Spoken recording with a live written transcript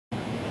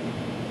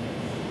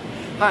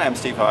Hi, I'm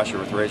Steve Hosher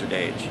with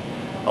RAZORGAGE.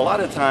 A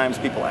lot of times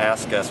people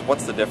ask us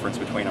what's the difference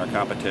between our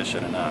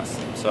competition and us.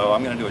 So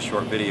I'm going to do a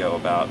short video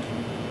about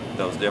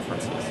those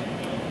differences.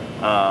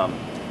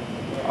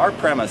 Our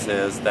premise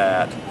is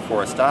that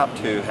for a stop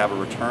to have a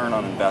return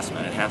on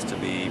investment, it has to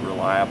be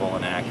reliable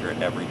and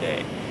accurate every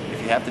day.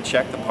 If you have to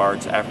check the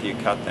parts after you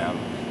cut them,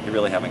 you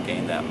really haven't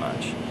gained that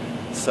much.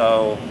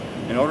 So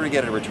in order to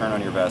get a return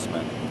on your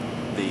investment,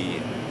 the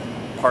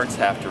parts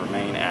have to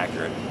remain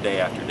accurate day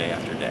after day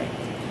after day.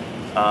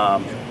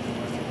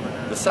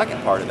 The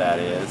second part of that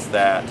is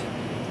that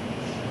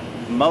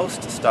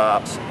most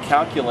stops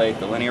calculate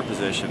the linear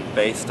position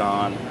based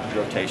on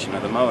rotation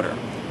of the motor.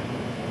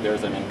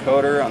 There's an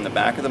encoder on the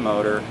back of the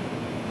motor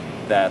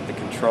that the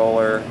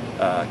controller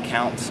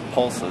counts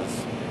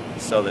pulses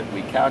so that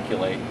we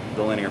calculate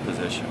the linear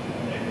position.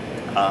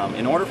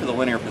 In order for the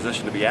linear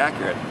position to be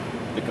accurate,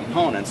 the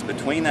components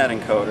between that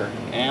encoder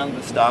and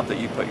the stop that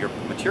you put your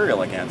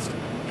material against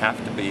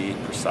have to be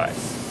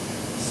precise.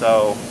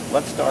 So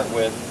let's start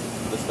with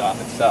the stop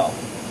itself.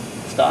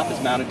 The stop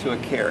is mounted to a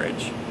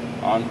carriage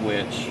on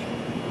which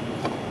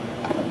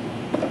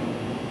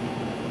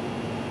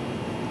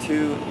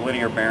two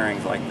linear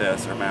bearings like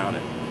this are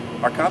mounted.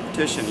 Our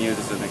competition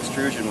uses an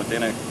extrusion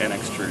within an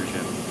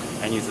extrusion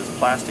and uses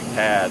plastic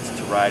pads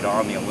to ride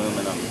on the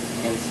aluminum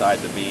inside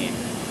the beam.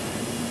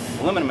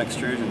 Aluminum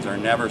extrusions are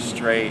never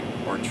straight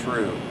or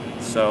true,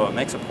 so it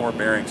makes a poor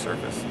bearing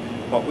surface.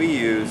 What we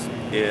use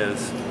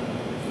is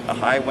a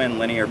high wind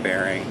linear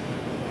bearing,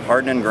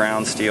 hardened and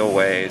ground steel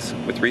ways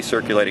with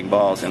recirculating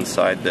balls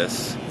inside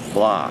this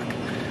block.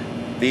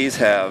 These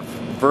have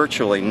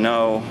virtually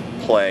no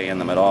play in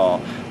them at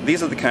all.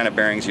 These are the kind of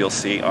bearings you'll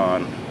see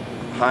on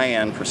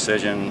high-end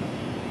precision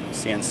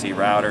CNC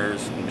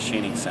routers and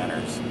machining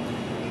centers.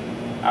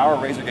 Our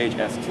RAZORGAGE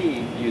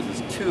ST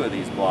uses two of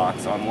these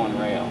blocks on one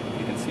rail.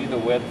 You can see the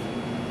width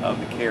of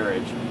the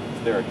carriage.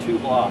 There are two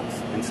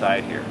blocks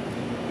inside here.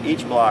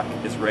 Each block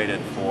is rated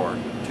for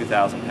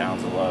 2,000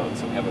 pounds of load,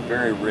 so we have a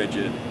very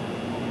rigid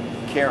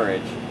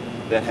carriage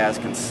that has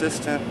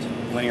consistent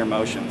linear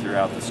motion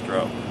throughout the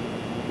stroke.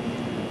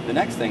 The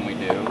next thing we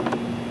do,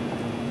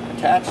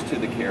 attached to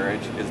the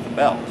carriage, is the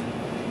belt.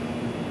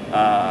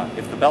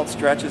 If the belt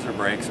stretches or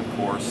breaks, of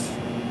course,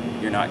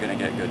 you're not going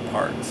to get good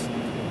parts.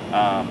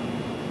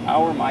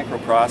 Our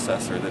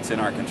microprocessor that's in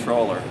our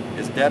controller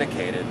is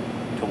dedicated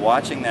to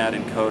watching that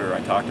encoder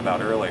I talked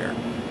about earlier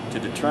to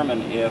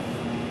determine if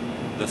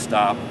the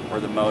stop or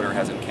the motor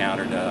has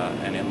encountered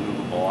an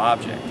immovable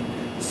object.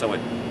 So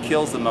it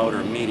kills the motor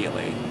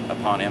immediately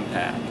upon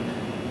impact.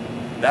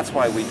 That's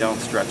why we don't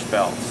stretch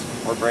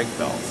belts or break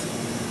belts.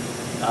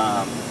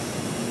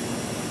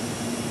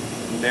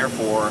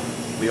 Therefore,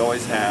 we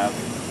always have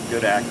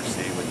good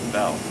accuracy with the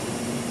belt.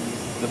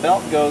 The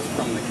belt goes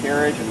from the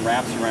carriage and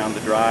wraps around the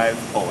drive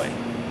pulley.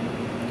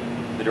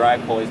 The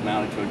drive pulley is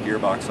mounted to a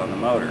gearbox on the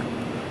motor.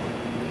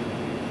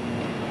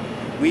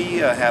 We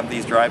have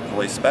these drive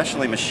pulleys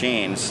specially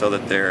machined so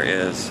that there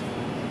is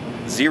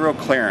zero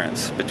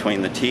clearance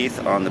between the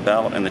teeth on the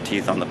belt and the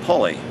teeth on the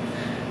pulley.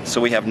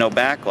 So we have no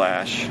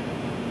backlash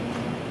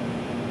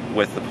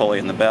with the pulley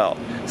and the belt.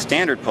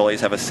 Standard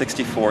pulleys have a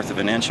 1/64 of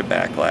an inch of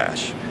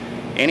backlash.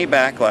 Any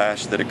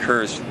backlash that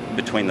occurs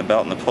between the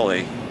belt and the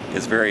pulley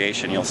is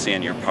variation you'll see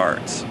in your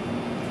parts.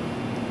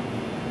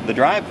 The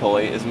drive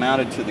pulley is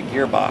mounted to the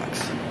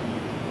gearbox.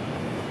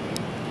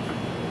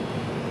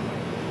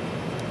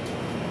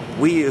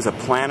 We use a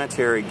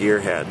planetary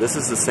gearhead. This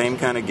is the same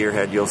kind of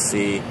gearhead you'll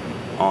see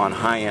on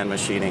high-end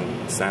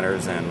machining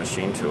centers and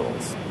machine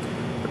tools.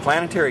 The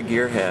planetary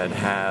gearhead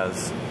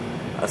has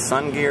a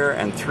sun gear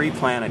and 3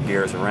 planet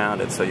gears around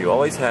it, so you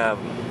always have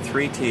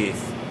 3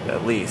 teeth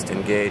at least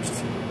engaged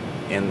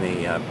in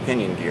the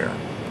pinion gear.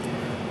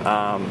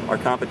 Our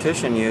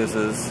competition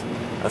uses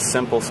a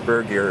simple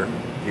spur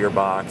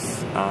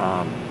gearbox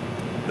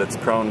that's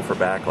prone for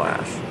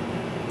backlash.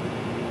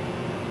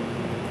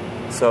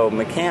 So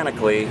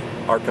mechanically,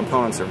 our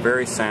components are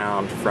very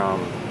sound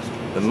from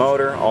the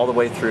motor all the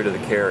way through to the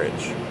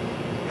carriage.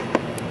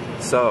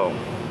 So,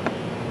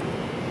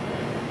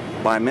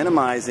 by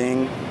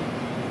minimizing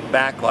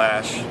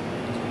backlash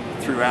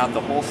throughout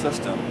the whole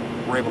system,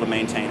 we're able to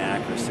maintain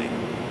accuracy.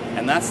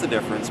 And that's the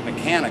difference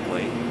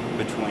mechanically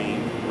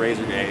between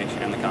RAZORGAGE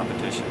and the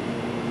competition.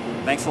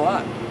 Thanks a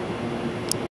lot.